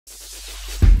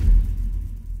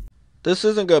This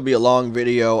isn't going to be a long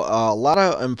video. A lot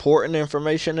of important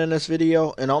information in this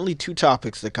video and only two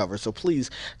topics to cover, so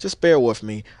please just bear with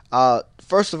me.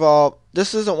 First of all,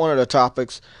 this isn't one of the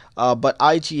topics, but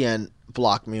IGN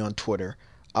blocked me on Twitter.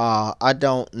 I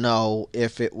don't know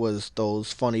if it was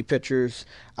those funny pictures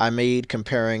I made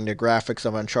comparing the graphics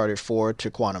of Uncharted 4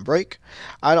 to Quantum Break.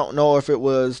 I don't know if it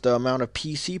was the amount of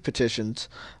PC petitions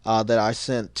that I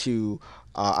sent to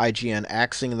IGN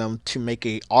asking them to make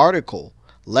a article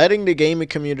letting the gaming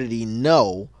community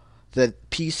know that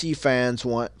PC fans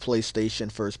want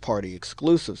PlayStation first party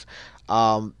exclusives.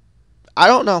 Um, I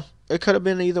don't know. It could have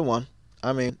been either one.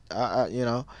 I mean,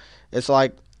 it's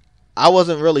like I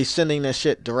wasn't really sending this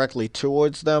shit directly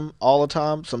towards them all the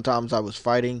time. Sometimes I was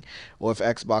fighting with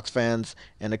Xbox fans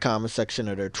in the comment section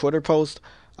of their Twitter post.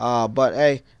 But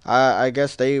hey, I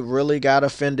guess they really got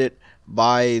offended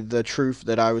by the truth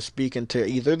that I was speaking to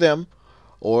either them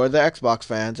or the Xbox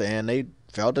fans, and they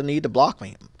felt the need to block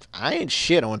me. I ain't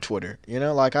shit on Twitter,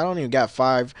 like I don't even got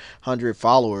 500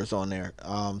 followers on there.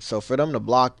 So for them to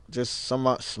block just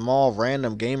some small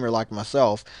random gamer like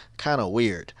myself, kind of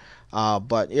weird.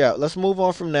 But yeah, let's move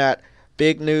on from that.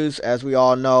 Big news, as we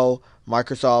all know,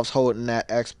 Microsoft's holding that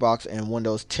Xbox and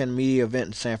Windows 10 media event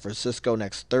in San Francisco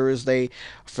next Thursday.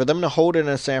 For them to hold it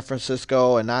in San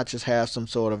Francisco and not just have some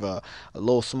sort of a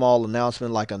little small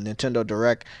announcement like a Nintendo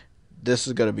Direct, this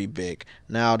is going to be big.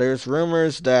 Now, there's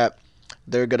rumors that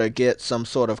they're going to get some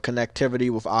sort of connectivity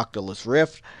with Oculus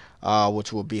Rift,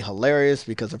 which will be hilarious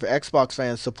because if Xbox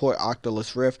fans support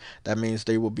Oculus Rift, that means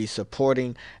they will be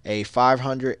supporting a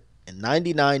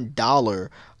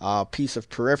 $599 piece of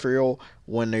peripheral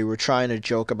when they were trying to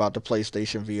joke about the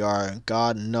PlayStation VR. And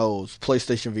God knows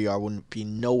PlayStation VR wouldn't be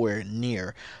nowhere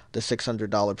near the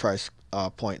 $600 price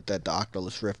point that the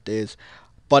Oculus Rift is,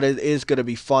 but it is going to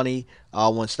be funny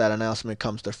once that announcement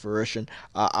comes to fruition.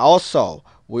 Also,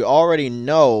 we already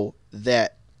know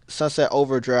that Sunset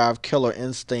Overdrive, Killer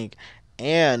Instinct,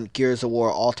 and Gears of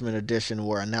War Ultimate Edition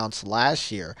were announced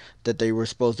last year that they were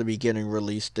supposed to be getting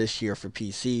released this year for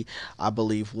PC. I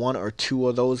believe one or two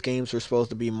of those games were supposed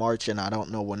to be March, and I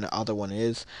don't know when the other one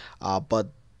is. But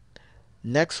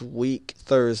next week,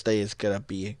 Thursday, is going to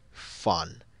be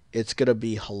fun. It's going to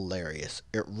be hilarious.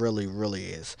 It really, really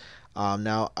is.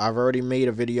 Now, I've already made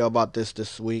a video about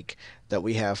this week that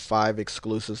we have 5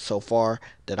 exclusives so far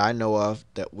that I know of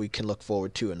that we can look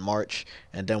forward to in March.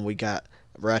 And then we got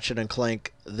Ratchet and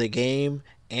Clank the game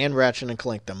and Ratchet and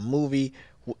Clank the movie.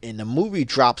 And the movie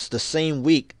drops the same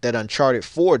week that Uncharted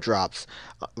 4 drops.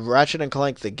 Ratchet and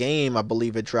Clank the game, I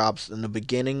believe it drops in the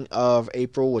beginning of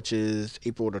April, which is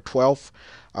April the 12th,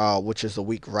 which is a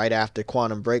week right after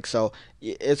Quantum Break. So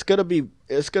it's gonna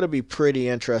be pretty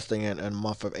interesting in the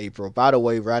month of April. By the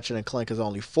way, Ratchet and Clank is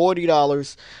only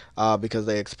 $40 because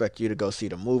they expect you to go see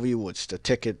the movie, which the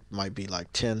ticket might be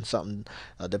like 10 something,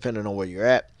 depending on where you're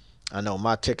at. I know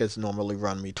my tickets normally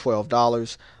run me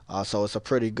 $12, so it's a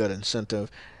pretty good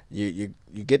incentive. You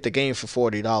get the game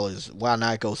for $40. Why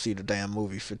not go see the damn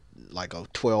movie for like a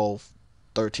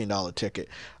 $13 ticket?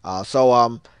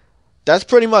 So that's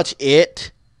pretty much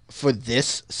it for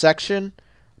this section.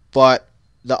 But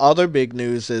the other big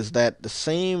news is that the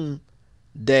same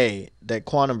day that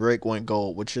Quantum Break went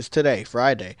gold, which is today,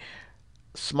 Friday,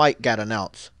 SMITE got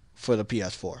announced for the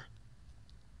PS4.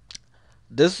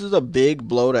 This is a big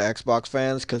blow to Xbox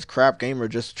fans because Crap Gamer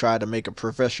just tried to make a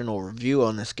professional review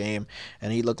on this game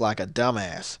and he looked like a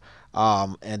dumbass.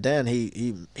 And then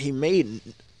he made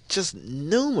just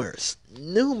numerous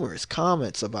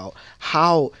comments about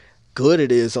how good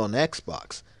it is on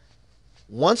Xbox.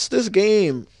 Once this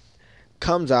game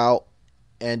comes out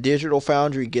and Digital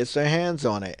Foundry gets their hands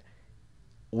on it,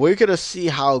 we're gonna see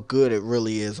how good it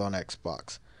really is on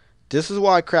Xbox. This is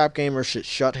why Crap Gamer should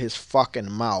shut his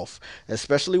fucking mouth,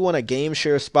 especially when a game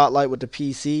shares spotlight with the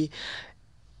PC.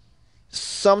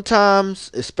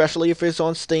 Sometimes, especially if it's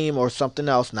on Steam or something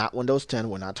else, not Windows 10,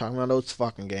 we're not talking about those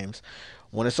fucking games.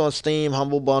 When it's on Steam,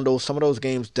 Humble Bundle, some of those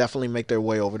games definitely make their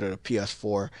way over to the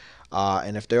PS4.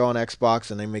 And if they're on Xbox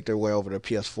and they make their way over to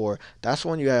PS4, that's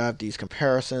when you have these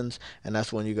comparisons, and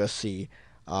that's when you're going to see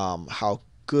how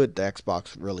good the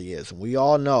Xbox really is. And we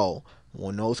all know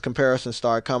when those comparisons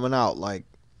start coming out, like,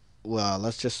 well,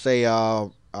 let's just say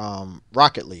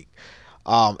Rocket League,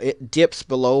 it dips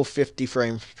below 50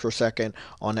 frames per second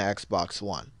on the Xbox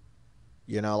One.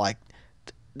 Like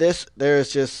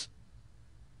there's just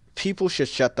people should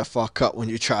shut the fuck up when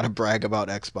you try to brag about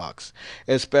Xbox,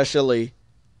 especially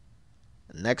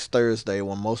next Thursday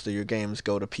when most of your games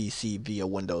go to PC via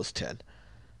Windows 10.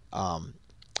 Um,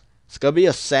 it's gonna be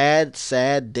a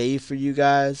sad day for you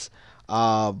guys.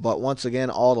 But once again,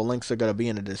 all the links are going to be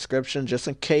in the description. Just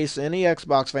in case any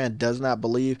Xbox fan does not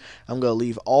believe, I'm going to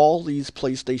leave all these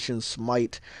PlayStation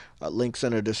Smite links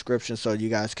in the description so you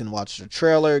guys can watch the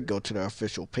trailer, go to their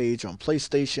official page on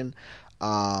PlayStation.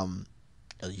 Um,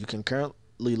 you can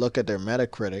currently look at their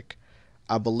Metacritic.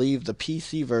 I believe the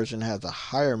PC version has a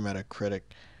higher Metacritic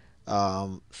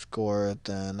score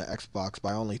than the Xbox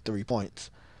by only 3 points,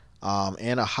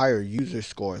 and a higher user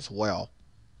score as well.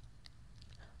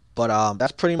 But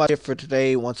that's pretty much it for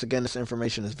today. Once again, this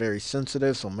information is very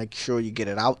sensitive, so make sure you get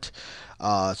it out.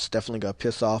 It's definitely going to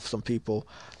piss off some people.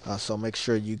 So make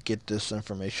sure you get this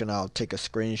information out. Take a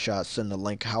screenshot, send the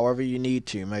link however you need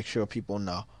to. Make sure people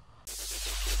know.